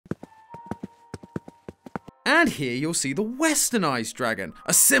And here you'll see the westernized dragon,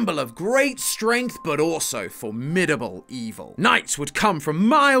 a symbol of great strength but also formidable evil. Knights would come from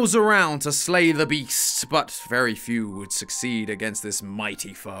miles around to slay the beast, but very few would succeed against this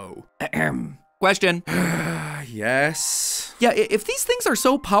mighty foe. Question. Yes? Yeah, if these things are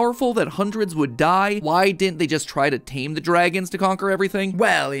so powerful that hundreds would die, why didn't they just try to tame the dragons to conquer everything?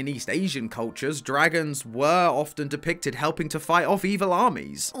 Well, in East Asian cultures, dragons were often depicted helping to fight off evil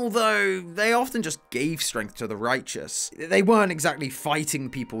armies, although they often just gave strength to the righteous. They weren't exactly fighting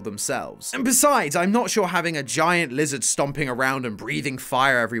people themselves. And besides, I'm not sure having a giant lizard stomping around and breathing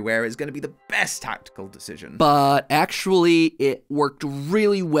fire everywhere is going to be the best tactical decision. But actually, it worked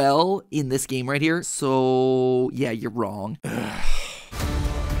really well in this game right here, so yeah, you're wrong.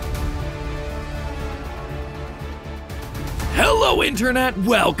 Hello Internet,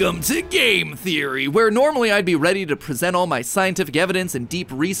 welcome to Game Theory, where normally I'd be ready to present all my scientific evidence and deep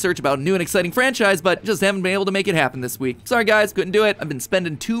research about a new and exciting franchise, but just haven't been able to make it happen this week. Sorry guys, couldn't do it. I've been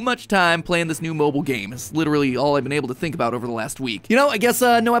spending too much time playing this new mobile game. It's literally all I've been able to think about over the last week. You know, I guess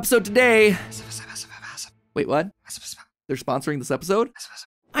no episode today. Wait, what? They're sponsoring this episode?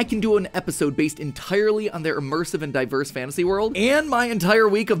 I can do an episode based entirely on their immersive and diverse fantasy world, and my entire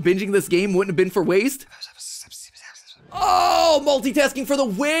week of binging this game wouldn't have been for waste. Oh, multitasking for the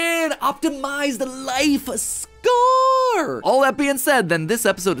win! Optimize the life, score! All that being said, then this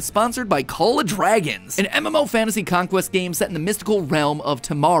episode is sponsored by Call of Dragons, an MMO fantasy conquest game set in the mystical realm of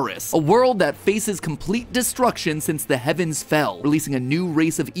Tamaris, a world that faces complete destruction since the heavens fell, releasing a new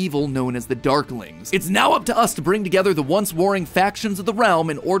race of evil known as the Darklings. It's now up to us to bring together the once warring factions of the realm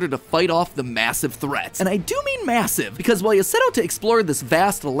in order to fight off the massive threats. And I do mean massive, because while you set out to explore this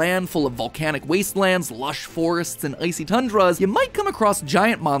vast land full of volcanic wastelands, lush forests, and icy tundras, you might come across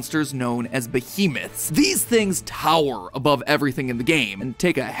giant monsters known as behemoths. These things tower above everything in the game and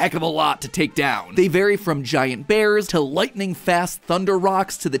take a heck of a lot to take down. They vary from giant bears to lightning fast thunder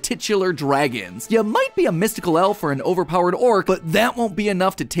rocks to the titular dragons. You might be a mystical elf or an overpowered orc, but that won't be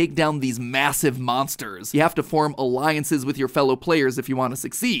enough to take down these massive monsters. You have to form alliances with your fellow players if you want to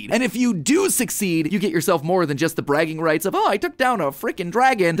succeed. And if you do succeed, you get yourself more than just the bragging rights of, oh, I took down a freaking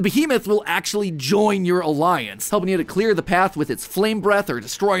dragon. The behemoth will actually join your alliance, helping you to clear the path with its flame breath or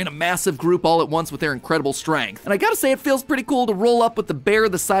destroying a massive group all at once with their incredible strength. And I gotta say, it feels pretty cool to roll up with the bear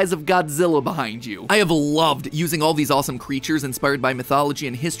the size of Godzilla behind you. I have loved using all these awesome creatures inspired by mythology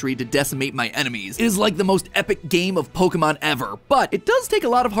and history to decimate my enemies. It is like the most epic game of Pokemon ever, but it does take a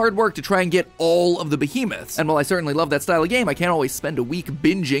lot of hard work to try and get all of the behemoths. And while I certainly love that style of game, I can't always spend a week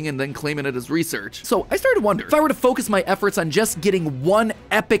binging and then claiming it as research. So I started to wonder, if I were to focus my efforts on just getting one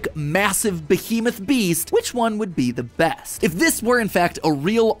epic, massive behemoth beast, which one would be the best? If this were in fact a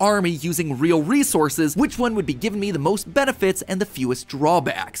real army using real resources, which one would be giving me the most benefits and the fewest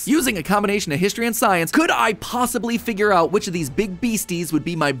drawbacks? Using a combination of history and science, could I possibly figure out which of these big beasties would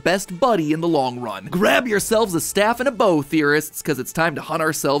be my best buddy in the long run? Grab yourselves a staff and a bow, theorists, because it's time to hunt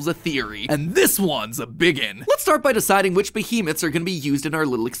ourselves a theory. And this one's a biggin. Let's start by deciding which behemoths are going to be used in our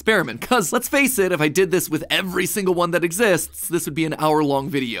little experiment, because let's face it, if I did this with every single one that exists, this would be an hour-long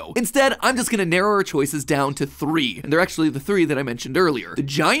video. Instead, I'm just going to narrow our choices down to 3, and they're actually the 3 that I mentioned earlier: the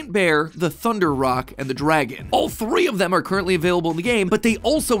giant bear, the thunder rock, and the dragon. All 3 of them are currently available in the game, but they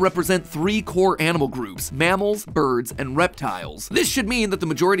also represent 3 core animal groups: mammals, birds, and reptiles. This should mean that the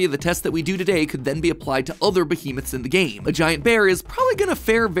majority of the tests that we do today could then be applied to other behemoths in the game. A giant bear is probably going to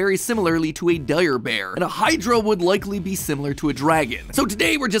fare very similarly to a dire bear, and a hydra would likely be similar to a dragon. So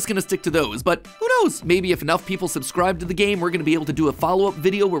today we're just going to stick to those, but who knows, maybe if enough people subscribe to the game, we're going to be able to do a follow-up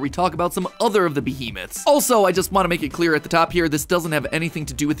video where we talk about some other of the behemoths. Also, I just want to make it clear at the top here, this doesn't have anything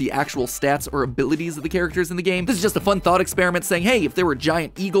to do with the actual stats or abilities of the characters in the game. This is just a fun thought experiment saying, hey, if there were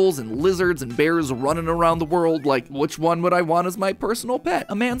giant eagles and lizards and bears running around the world, like, which one would I want as my personal pet?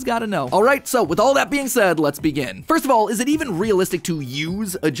 A man's gotta know. Alright, so with all that being said, let's begin. First of all, is it even realistic to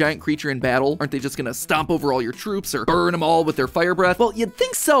use a giant creature in battle? Aren't they just gonna stomp over all your troops or burn them all with their fire breath? Well, you'd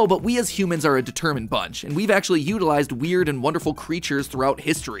think so, but we as humans are a determined bunch, and we've actually utilized weird and wonderful creatures throughout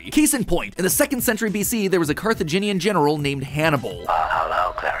history. Case in point, in the 2nd century BC, there was a Carthaginian general named Hannibal.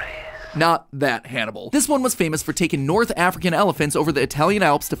 Hello, Clarice. Not that Hannibal. This one was famous for taking North African elephants over the Italian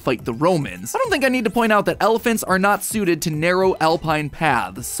Alps to fight the Romans. I don't think I need to point out that elephants are not suited to narrow alpine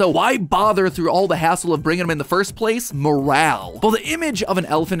paths, so why bother through all the hassle of bringing them in the first place? Morale. While the image of an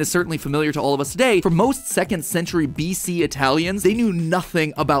elephant is certainly familiar to all of us today, for most 2nd century BC Italians, they knew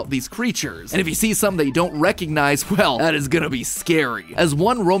nothing about these creatures. And if you see some that you don't recognize, well, that is gonna be scary. As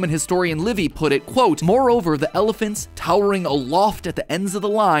one Roman historian Livy put it, quote, "Moreover, the elephants, towering aloft at the ends of the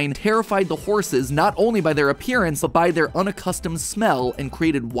line, terrified terrified the horses not only by their appearance, but by their unaccustomed smell and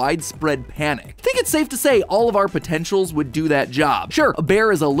created widespread panic. I think it's safe to say all of our potentials would do that job. Sure, a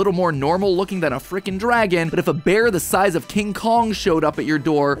bear is a little more normal looking than a frickin' dragon, but if a bear the size of King Kong showed up at your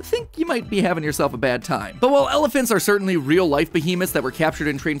door, I think you might be having yourself a bad time. But while elephants are certainly real-life behemoths that were captured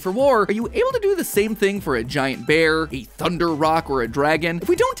and trained for war, are you able to do the same thing for a giant bear, a thunder rock, or a dragon? If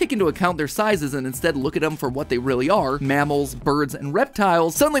we don't take into account their sizes and instead look at them for what they really are, mammals, birds, and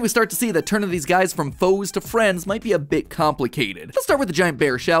reptiles, suddenly we start to see that turning these guys from foes to friends might be a bit complicated. Let's start with the giant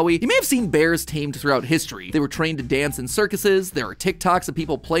bear, shall we? You may have seen bears tamed throughout history. They were trained to dance in circuses, there are TikToks of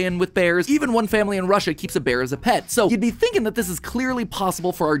people playing with bears, even one family in Russia keeps a bear as a pet, so you'd be thinking that this is clearly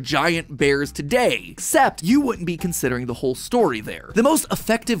possible for our giant bears today, except you wouldn't be considering the whole story there. The most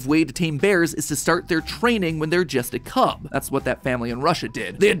effective way to tame bears is to start their training when they're just a cub. That's what that family in Russia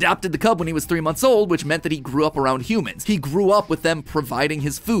did. They adopted the cub when he was 3 months old, which meant that he grew up around humans. He grew up with them providing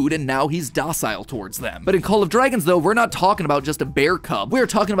his food, and now he's docile towards them. But in Call of Dragons, though, we're not talking about just a bear cub. We're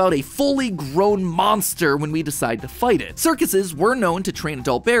talking about a fully grown monster when we decide to fight it. Circuses were known to train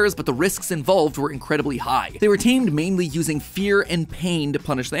adult bears, but the risks involved were incredibly high. They were tamed mainly using fear and pain to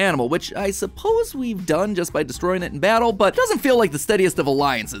punish the animal, which I suppose we've done just by destroying it in battle, but doesn't feel like the steadiest of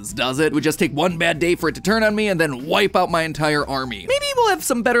alliances, does it? It would just take one bad day for it to turn on me and then wipe out my entire army. Maybe we'll have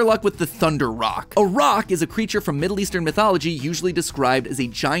some better luck with the Thunder Rock. A rock is a creature from Middle Eastern mythology usually described as a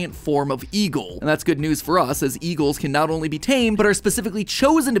giant form of eagle. And that's good news for us, as eagles can not only be tamed, but are specifically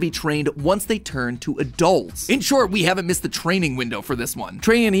chosen to be trained once they turn to adults. In short, we haven't missed the training window for this one.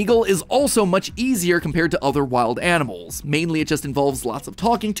 Training an eagle is also much easier compared to other wild animals. Mainly it just involves lots of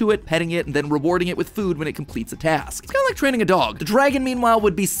talking to it, petting it, and then rewarding it with food when it completes a task. It's kind of like training a dog. The dragon, meanwhile,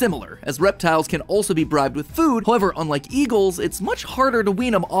 would be similar, as reptiles can also be bribed with food. However, unlike eagles, it's much harder to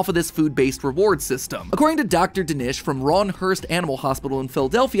wean them off of this food-based reward system. According to Dr. Danish from Ronhurst Animal Hospital in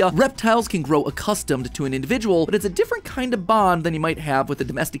Philadelphia, reptiles can grow accustomed to an individual, but it's a different kind of bond than you might have with a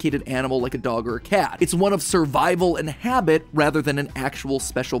domesticated animal like a dog or a cat. It's one of survival and habit rather than an actual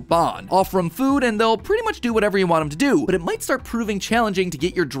special bond. Offer them food and they'll pretty much do whatever you want them to do, but it might start proving challenging to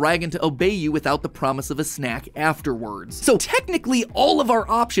get your dragon to obey you without the promise of a snack afterwards. So technically, all of our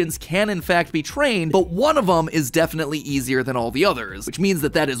options can in fact be trained, but one of them is definitely easier than all the others, which means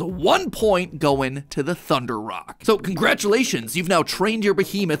that is 1 point going to the Thunder Rock. So congratulations, you've now trained your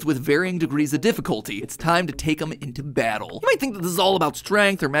behemoth with varying degrees of difficulty. It's time to take them into battle. You might think that this is all about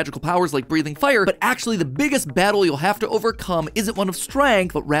strength or magical powers like breathing fire, but actually the biggest battle you'll have to overcome isn't one of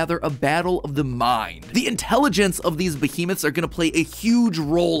strength, but rather a battle of the mind. The intelligence of these behemoths are going to play a huge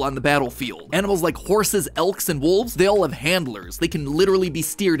role on the battlefield. Animals like horses, elks, and wolves, they all have handlers. They can literally be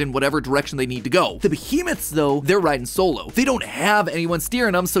steered in whatever direction they need to go. The behemoths, though, they're riding solo. They don't have anyone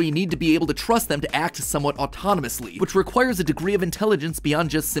steering them, so you need to be able to trust them to act somewhat autonomously, which requires a degree of intelligence beyond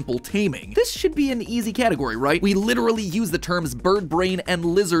just simple taming. This should be an easy category, right? We literally use the terms bird brain and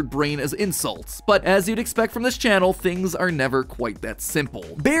lizard brain as insults, but as you'd expect from this channel, things are never quite that simple.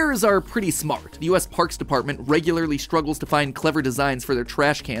 Bears are pretty smart. The US Parks Department regularly struggles to find clever designs for their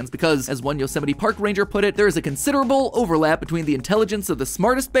trash cans because, as one Yosemite Park ranger put it, there is a considerable overlap between the intelligence of the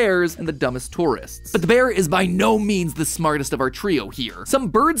smartest bears and the dumbest tourists. But the bear is by no means the smartest of our trio here. Some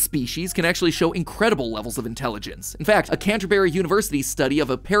bird species can actually show incredible levels of intelligence. In fact, a Canterbury University study of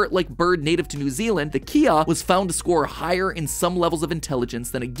a parrot-like bird native to New Zealand, the kia, was found to score higher in some levels of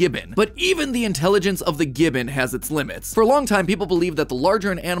intelligence than a gibbon. But even the intelligence of the gibbon has its limits. For a long time, people believed that the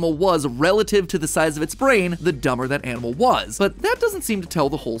larger an animal was relative to the size of its brain, the dumber that animal was. But that doesn't seem to tell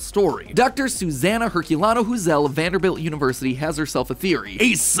the whole story. Dr. Susanna Herculano Huzel of Vanderbilt University has herself a theory.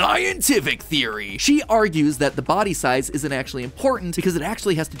 A scientific theory! She argues that the body size isn't actually important because it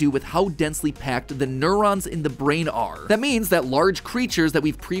actually has to do with how densely packed the neurons in the brain are. That means that large creatures that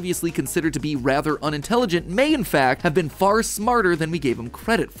we've previously considered to be rather unintelligent may in fact have been far smarter than we gave them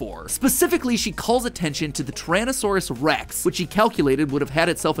credit for. Specifically, she calls attention to the Tyrannosaurus rex, which she calculated would have had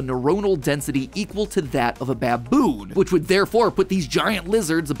itself a neuronal density equal to that of a baboon, which would therefore put these giant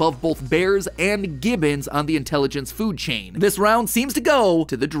lizards above both bears and gibbons on the intelligence food chain. This round seems to go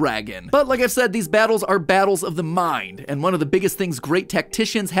to the dragon. But like I've said, these battles are battles of the mind, and one of the biggest things great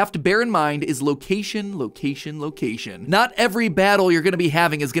tacticians have to bear in mind is location, location, location. Not every battle you're going to be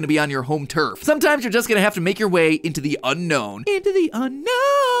having is going to be on your home turf. Sometimes you're just going to have to make your way into the unknown. Into the unknown!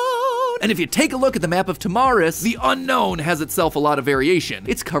 And if you take a look at the map of Tamaris, the unknown has itself a lot of variation.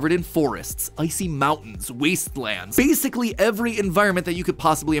 It's covered in forests, icy mountains, wastelands, basically every environment that you could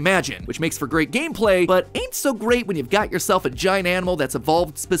possibly imagine, which makes for great gameplay, but ain't so great when you've got yourself a giant animal that's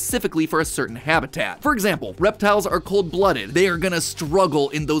evolved specifically for a certain habitat. For example, reptiles are cold-blooded. They are gonna struggle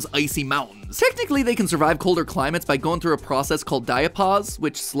in those icy mountains. pounds. Technically, they can survive colder climates by going through a process called diapause,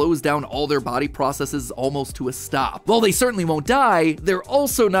 which slows down all their body processes almost to a stop. While they certainly won't die, they're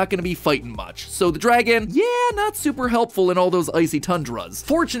also not going to be fighting much. So the dragon, yeah, not super helpful in all those icy tundras.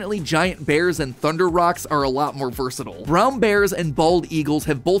 Fortunately, giant bears and thunder rocks are a lot more versatile. Brown bears and bald eagles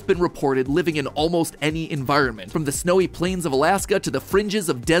have both been reported living in almost any environment, from the snowy plains of Alaska to the fringes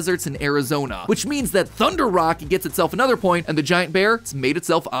of deserts in Arizona, which means that Thunder Rock gets itself another point, and the giant bear has made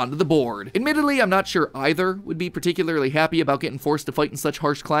itself onto the board. Admittedly, I'm not sure either would be particularly happy about getting forced to fight in such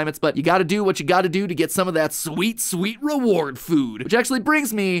harsh climates, but you gotta do what you gotta do to get some of that sweet, sweet reward food, which actually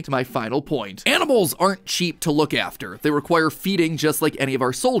brings me to my final point. Animals aren't cheap to look after. They require feeding just like any of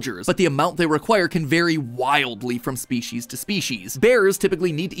our soldiers, but the amount they require can vary wildly from species to species. Bears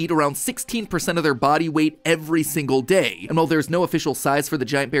typically need to eat around 16% of their body weight every single day, and while there's no official size for the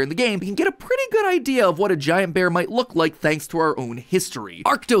giant bear in the game, we can get a pretty good idea of what a giant bear might look like thanks to our own history.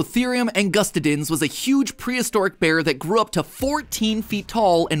 Arctotherium angustidens was a huge prehistoric bear that grew up to 14 feet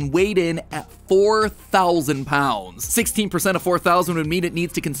tall and weighed in at 4,000 pounds. 16% of 4,000 would mean it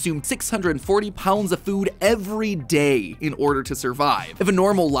needs to consume 640 pounds of food every day in order to survive. If a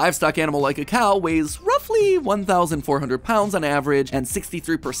normal livestock animal like a cow weighs roughly 1,400 pounds on average, and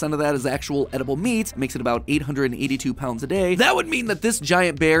 63% of that is actual edible meat, makes it about 882 pounds a day, that would mean that this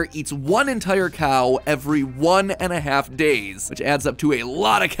giant bear eats one entire cow every 1.5 days, which adds up to a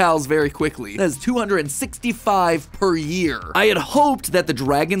lot of cows very quickly. That is 265 per year. I had hoped that the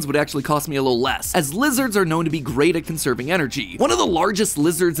dragons would actually cost me a little less, as lizards are known to be great at conserving energy. One of the largest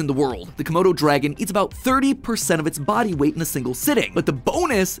lizards in the world, the Komodo dragon, eats about 30% of its body weight in a single sitting, but the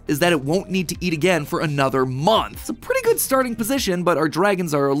bonus is that it won't need to eat again for another month. It's a pretty good starting position, but our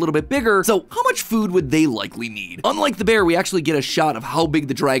dragons are a little bit bigger, so how much food would they likely need? Unlike the bear, we actually get a shot of how big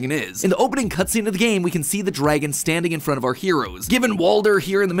the dragon is. In the opening cutscene of the game, we can see the dragon standing in front of our heroes. Given Walder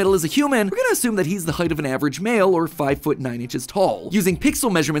here in the middle is a human, we're gonna assume that he's the height of an average male, or 5 foot 9 inches tall. Using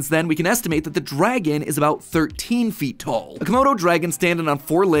pixel measurements then, we can estimate that the dragon is about 13 feet tall. A Komodo dragon standing on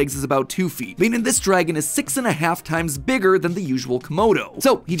 4 legs is about 2 feet, meaning this dragon is 6.5 times bigger than the usual Komodo.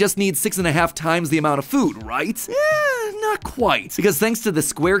 So he just needs 6.5 times the amount of food, right? Not quite, because thanks to the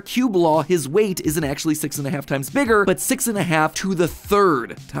square cube law, his weight isn't actually 6.5 times bigger, but 6.5 to the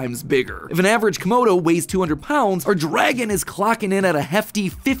 3rd times bigger. If an average Komodo weighs 200 pounds, our dragon is clocking in at a hefty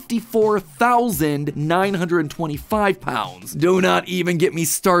 54,925 pounds. Do not even get me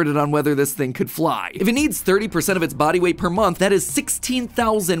started on whether this thing could fly. If it needs 30% of its body weight per month, that is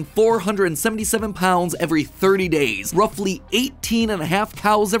 16,477 pounds every 30 days, roughly 18.5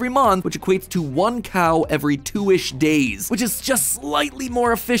 cows every month, which equates to 1 cow every 2-ish days, which is just slightly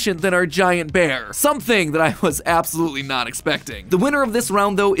more efficient than our giant bear. Something that I was absolutely not expecting. The winner of this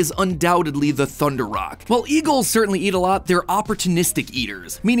round, though, is undoubtedly the Thunder Rock. While eagles certainly eat a lot, they're opportunistic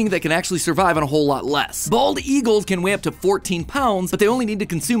eaters, meaning they can actually survive on a whole lot less. Bald eagles can weigh up to 14 pounds, but they only need to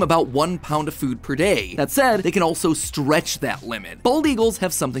consume about 1 pound of food per day. That said, they can also stretch that limit. Bald eagles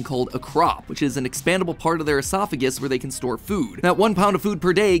have something called a crop, which is an expandable part of their esophagus where they can store food. That 1 pound of food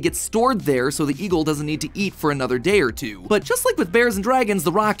per day gets stored there so the eagle doesn't need to eat for another day or two. But just like with bears and dragons,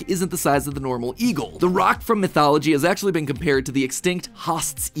 the rock isn't the size of the normal eagle. The rock from mythology has actually been compared to the extinct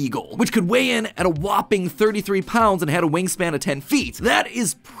Haast's eagle, which could weigh in at a whopping 33 pounds and had a wingspan of 10 feet. That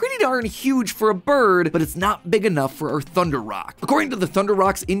is pretty darn huge for a bird, but it's not big enough for our Thunder Rock. According to the Thunder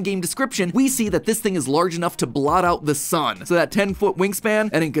Rock's in-game description, we see that this thing is large enough to blot out the sun, so that 10-foot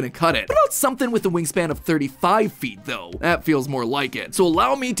wingspan, that ain't gonna cut it. What about something with a wingspan of 35 feet, though? That feels more like it. So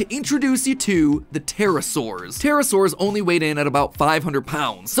allow me to introduce you to the pterosaurs. Pterosaurs only weighed in at about 500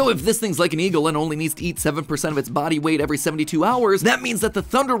 pounds. So if this thing's like an eagle and only needs to eat 7% of its body weight every 72 hours, that means that the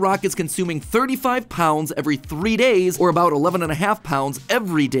Thunder Rock is consuming 35 pounds every 3 days, or about 11.5 pounds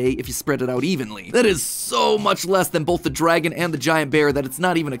every day if you spread it out evenly. That is so much less than both the dragon and the giant bear that it's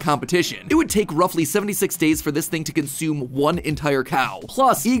not even a competition. It would take roughly 76 days for this thing to consume 1 entire cow.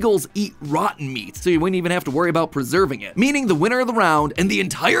 Plus, eagles eat rotten meat, so you wouldn't even have to worry about preserving it. Meaning the winner of the round and the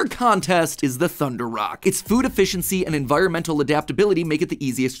entire contest is the Thunder Rock. Its food efficiency and environmental adaptability make it the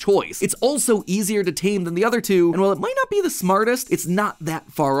easiest choice. It's also easier to tame than the other two, and while it might not be the smartest, it's not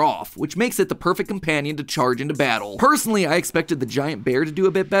that far off, which makes it the perfect companion to charge into battle. Personally, I expected the giant bear to do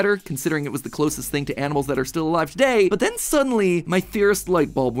a bit better, considering it was the closest thing to animals that are still alive today, but then suddenly, my Theorist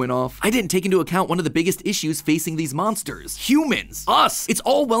light bulb went off. enough, I didn't take into account one of the biggest issues facing these monsters. Humans. Us. It's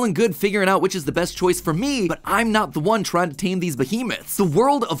all well and good figuring out which is the best choice for me, but I'm not the one trying to tame these behemoths. The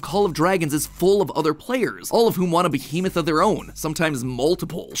world of Call of Dragons is full of other players, all of whom want a behemoth of their own, sometimes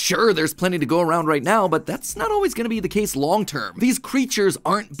multiple. Sure, there's plenty to go around right now, but that's not always going to be the case long term. These creatures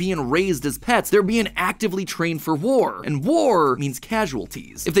aren't being raised as pets, they're being actively trained for war, and war means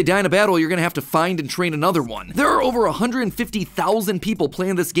casualties. If they die in a battle, you're going to have to find and train another one. There are over 150,000 people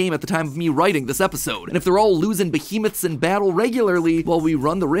playing this game at the time of me writing this episode, and if they're all losing behemoths in battle regularly, well, we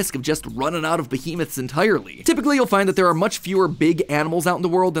run the risk of just running out of behemoths entirely. Typically, you'll find that there are much fewer big animals out in the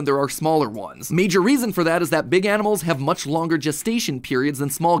world than there are smaller ones. Major reason for that is that big animals have much longer gestation periods than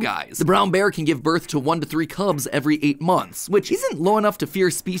small guys. The brown bear can give birth to 1 to 3 cubs every 8 months, which isn't low enough to fear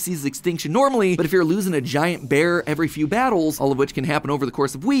species extinction normally, but if you're losing a giant bear every few battles, all of which can happen over the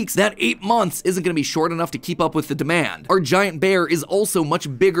course of weeks, that 8 months isn't going to be short enough to keep up with the demand. Our giant bear is also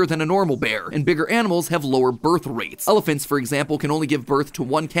much bigger than a normal bear, and bigger animals have lower birth rates. Elephants, for example, can only give birth to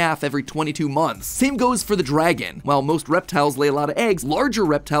 1 calf every 22 months. Same goes for the dragon. While most reptiles lay a lot of eggs, larger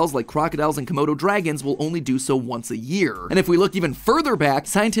reptiles like crocodiles and Komodo dragons will only do so once a year. And if we look even further back,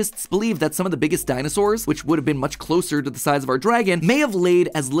 scientists believe that some of the biggest dinosaurs, which would have been much closer to the size of our dragon, may have laid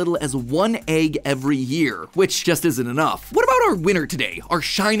as little as 1 egg every year, which just isn't enough. What about our winner today, our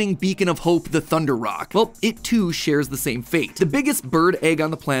shining beacon of hope, the Thunder Rock? Well, it too shares the same fate. The biggest bird egg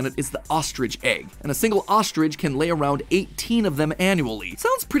on the planet is the ostrich egg, and a single ostrich can lay around 18 of them annually.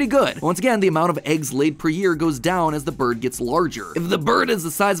 Sounds pretty good. Once again, the amount of eggs laid per year goes down as the bird gets larger. If the bird is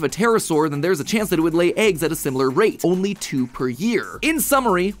the size of a pterosaur, then there's a chance that it would lay eggs at a similar rate, only 2 per year. In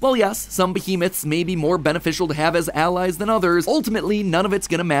summary, well, yes, some behemoths may be more beneficial to have as allies than others. Ultimately, none of it's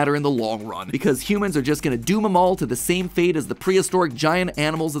gonna matter in the long run, because humans are just gonna doom them all to the same fate as the prehistoric giant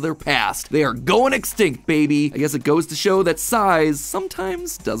animals of their past. They are going extinct, baby. I guess it goes to show that size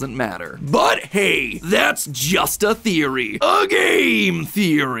sometimes doesn't matter. But hey, that's just a theory. A game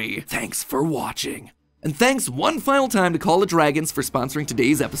theory. Thanks for watching. And thanks one final time to Call of Dragons for sponsoring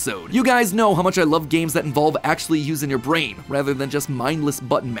today's episode. You guys know how much I love games that involve actually using your brain, rather than just mindless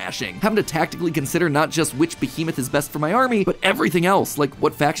button mashing. Having to tactically consider not just which behemoth is best for my army, but everything else, like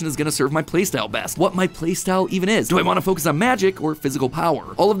what faction is gonna serve my playstyle best, what my playstyle even is. Do I wanna focus on magic or physical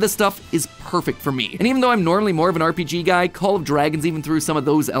power? All of this stuff is perfect for me. And even though I'm normally more of an RPG guy, Call of Dragons even threw some of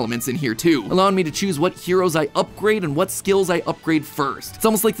those elements in here too, allowing me to choose what heroes I upgrade and what skills I upgrade first. It's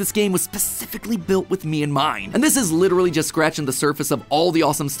almost like this game was specifically built with me in mind. And this is literally just scratching the surface of all the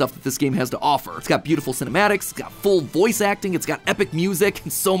awesome stuff that this game has to offer. It's got beautiful cinematics, it's got full voice acting, it's got epic music,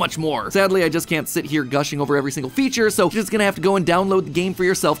 and so much more. Sadly, I just can't sit here gushing over every single feature, so you're just gonna have to go and download the game for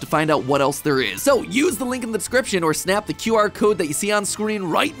yourself to find out what else there is. So use the link in the description or snap the QR code that you see on screen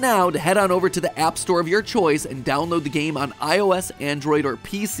right now to head on over to the App Store of your choice and download the game on iOS, Android, or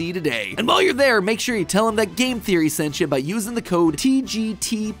PC today. And while you're there, make sure you tell them that Game Theory sent you by using the code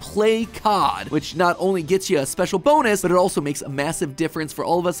TGTPlayCOD, which not only gets you a special bonus, but it also makes a massive difference for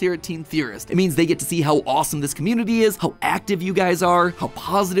all of us here at Team Theorist. It means they get to see how awesome this community is, how active you guys are, how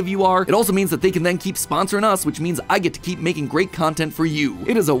positive you are. It also means that they can then keep sponsoring us, which means I get to keep making great content for you.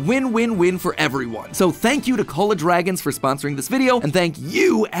 It is a win-win-win for everyone. So thank you to Call of Dragons for sponsoring this video, and thank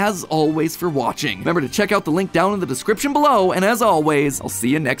you, as always, for watching. Remember to check out the link down in the description below, and as always, I'll see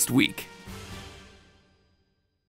you next week.